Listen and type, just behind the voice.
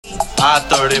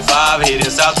I-35 heading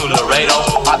south to Laredo.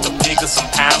 About to pick up some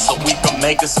pounds so we can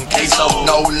make us some queso.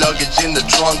 No luggage in the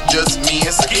trunk, just me and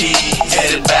some keys.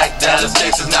 Headed back Dallas,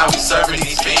 Texas, now we serving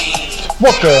these fiends.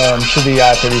 Welcome to the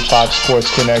I-35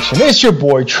 Sports Connection. It's your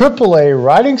boy AAA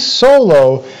riding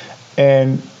solo,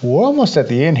 and we're almost at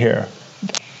the end here.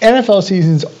 NFL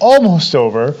season's almost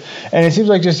over, and it seems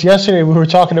like just yesterday we were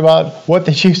talking about what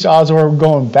the Chiefs' odds were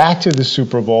going back to the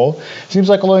Super Bowl. It seems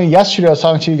like only yesterday I was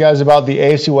talking to you guys about the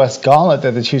AFC West gauntlet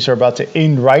that the Chiefs are about to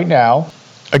end right now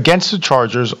against the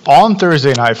Chargers on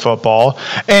Thursday Night Football,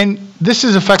 and this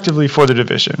is effectively for the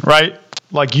division, right?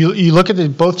 Like you look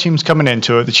at both teams coming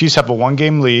into it. The Chiefs have a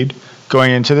one-game lead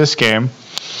going into this game.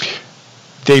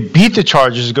 They beat the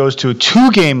Chargers, it goes to a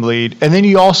 2-game lead, and then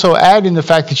you also add in the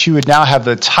fact that you would now have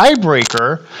the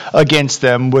tiebreaker against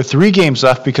them with 3 games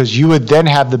left because you would then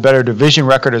have the better division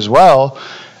record as well.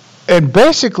 And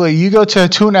basically, you go to a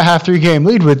 2.5, 3-game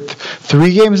lead with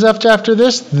 3 games left after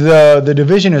this, the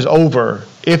division is over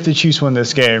if the Chiefs win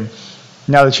this game.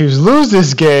 Now, the Chiefs lose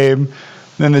this game,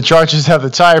 then the Chargers have the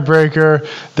tiebreaker.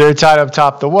 They're tied up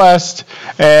top the West,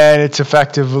 and it's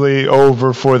effectively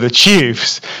over for the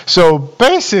Chiefs. So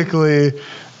basically,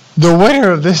 the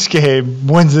winner of this game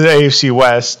wins the AFC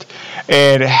West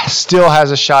and still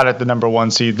has a shot at the number 1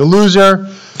 seed. The loser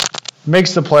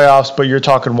makes the playoffs, but you're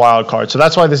talking wild card. So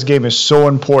that's why this game is so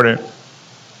important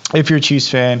if you're a Chiefs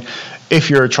fan, if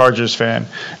you're a Chargers fan.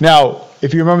 Now,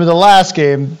 if you remember the last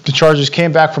game, the Chargers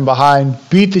came back from behind,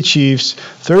 beat the Chiefs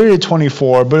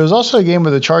 30-24, but it was also a game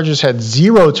where the Chargers had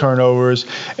 0 turnovers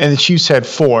and the Chiefs had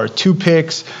 4, 2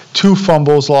 picks, 2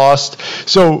 fumbles lost.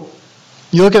 So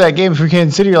you look at that game for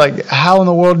Kansas City, you're like, how in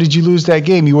the world did you lose that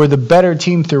game? You were the better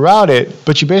team throughout it,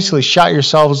 but you basically shot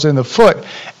yourselves in the foot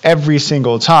every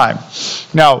single time.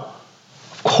 Now,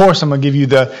 of course, I'm going to give you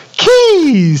the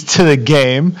keys to the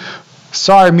game.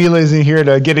 Sorry, Mila isn't here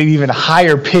to get it even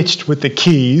higher pitched with the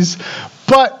keys,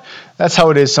 but that's how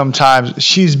it is sometimes.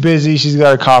 She's busy. She's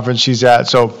got a conference she's at,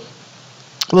 so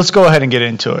let's go ahead and get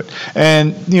into it.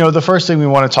 And, the first thing we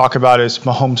want to talk about is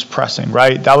Mahomes pressing,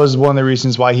 right? That was one of the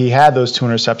reasons why he had those 2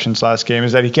 interceptions last game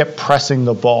is that he kept pressing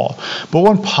the ball. But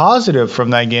one positive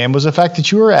from that game was the fact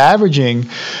that you were averaging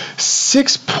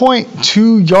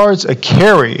 6.2 yards a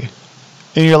carry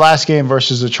in your last game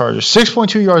versus the Chargers.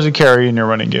 6.2 yards a carry in your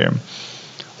running game.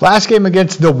 Last game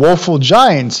against the woeful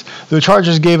Giants, the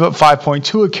Chargers gave up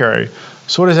 5.2 a carry.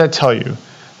 So what does that tell you?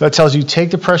 That tells you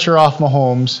take the pressure off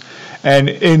Mahomes.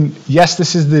 And yes,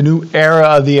 this is the new era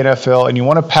of the NFL, and you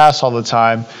want to pass all the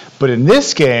time. But in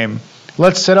this game,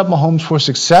 let's set up Mahomes for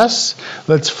success.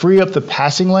 Let's free up the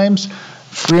passing lanes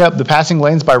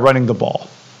by running the ball.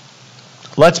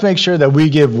 Let's make sure that we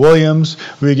give Williams,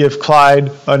 we give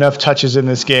Clyde enough touches in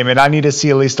this game. And I need to see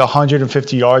at least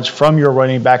 150 yards from your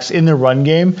running backs in the run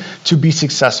game to be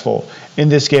successful in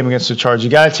this game against the Chargers. You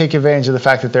got to take advantage of the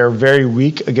fact that they're very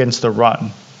weak against the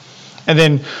run. And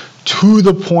then to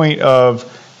the point of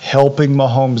helping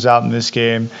Mahomes out in this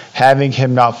game, having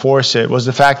him not force it, was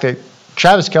the fact that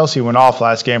Travis Kelce went off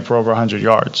last game for over 100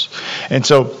 yards. And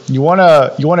so you want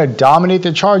to dominate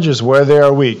the Chargers where they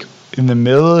are weak. In the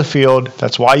middle of the field.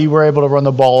 That's why you were able to run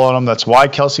the ball on them. That's why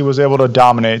Kelce was able to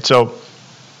dominate. So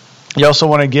you also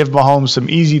want to give Mahomes some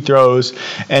easy throws.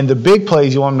 And the big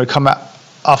plays, you want them to come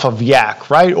off of yak,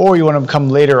 right? Or you want them to come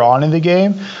later on in the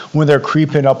game when they're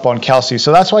creeping up on Kelce.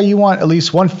 So that's why you want at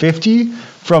least 150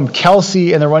 from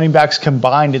Kelce and the running backs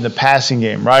combined in the passing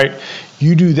game, right?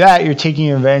 You do that, you're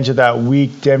taking advantage of that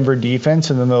weak Denver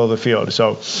defense in the middle of the field.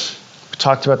 So we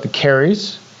talked about the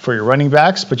carries for your running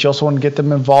backs, but you also want to get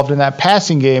them involved in that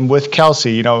passing game with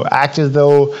Kelce. Act as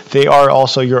though they are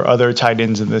also your other tight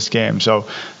ends in this game. So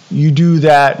you do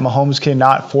that, Mahomes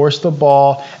cannot force the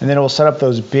ball, and then it will set up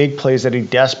those big plays that he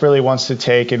desperately wants to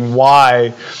take, and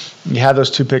why you had those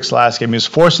 2 picks last game. He was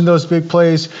forcing those big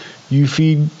plays. You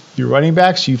feed your running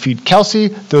backs, you feed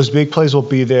Kelce, those big plays will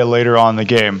be there later on in the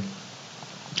game.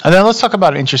 And then let's talk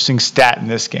about an interesting stat in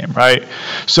this game, right?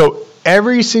 So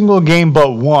every single game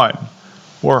but one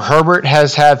where Herbert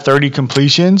has had 30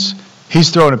 completions, he's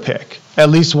thrown a pick, at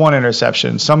least 1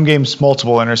 interception, some games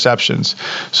multiple interceptions.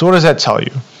 So what does that tell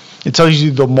you? It tells you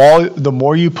the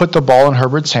more you put the ball in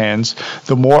Herbert's hands,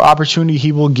 the more opportunity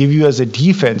he will give you as a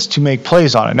defense to make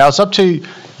plays on it. Now, it's up to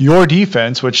your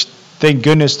defense, which thank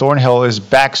goodness Thornhill is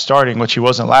back starting, which he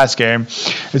wasn't last game.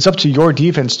 It's up to your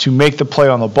defense to make the play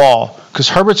on the ball. because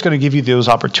Herbert's going to give you those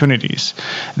opportunities.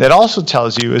 That also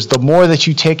tells you is the more that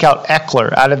you take out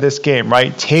Eckler out of this game,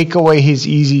 right? Take away his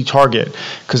easy target,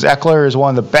 because Eckler is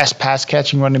one of the best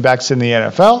pass-catching running backs in the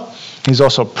NFL. He's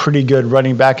also a pretty good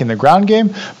running back in the ground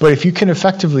game. But if you can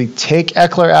effectively take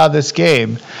Eckler out of this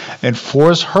game and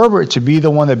force Herbert to be the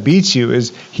one that beats you,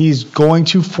 is he's going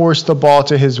to force the ball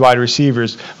to his wide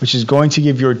receivers, which is going to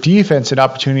give your defense an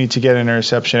opportunity to get an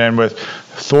interception. And with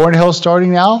Thornhill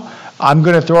starting now, I'm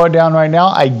going to throw it down right now.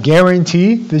 I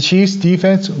guarantee the Chiefs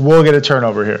defense will get a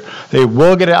turnover here. They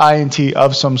will get an INT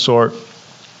of some sort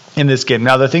in this game.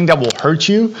 Now, the thing that will hurt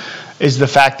you is the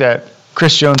fact that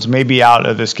Chris Jones may be out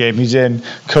of this game. He's in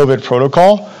COVID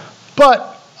protocol.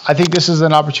 But I think this is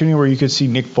an opportunity where you could see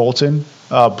Nick Bolton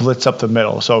blitz up the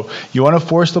middle. So you want to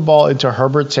force the ball into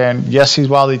Herbert's hand. Yes, he's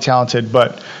wildly talented,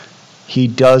 but he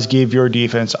does give your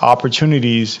defense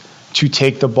opportunities to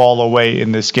take the ball away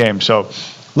in this game. So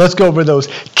let's go over those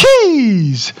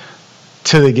keys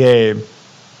to the game.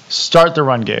 Start the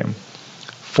run game.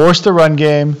 Force the run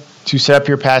game to set up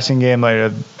your passing game later.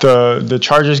 The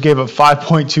Chargers gave up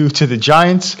 5.2 to the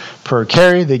Giants per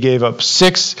carry. They gave up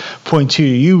 6.2 to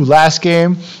you last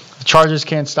game. The Chargers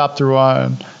can't stop the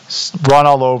run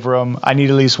all over them. I need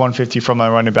at least 150 from my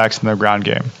running backs in the ground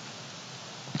game.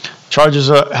 Chargers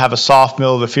have a soft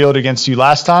middle of the field against you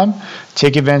last time.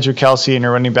 Take advantage of Kelsey and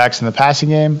your running backs in the passing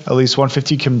game. At least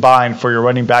 150 combined for your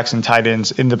running backs and tight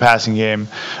ends in the passing game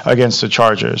against the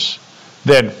Chargers.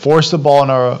 Then force the ball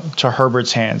to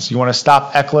Herbert's hands. You want to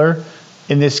stop Eckler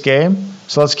in this game.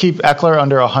 So let's keep Eckler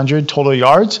under 100 total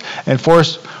yards and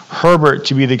force Herbert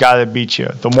to be the guy that beats you.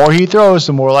 The more he throws,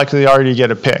 the more likely they are to get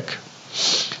a pick.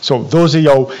 So those are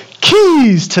your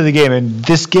keys to the game. And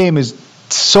this game is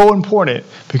so important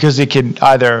because it can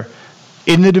either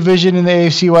in the division in the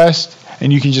AFC West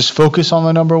and you can just focus on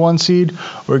the number one seed,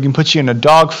 or it can put you in a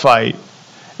dogfight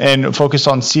and focus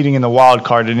on seeding in the wild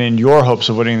card and in your hopes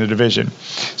of winning the division.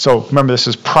 So remember, this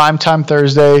is primetime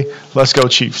Thursday. Let's go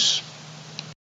Chiefs.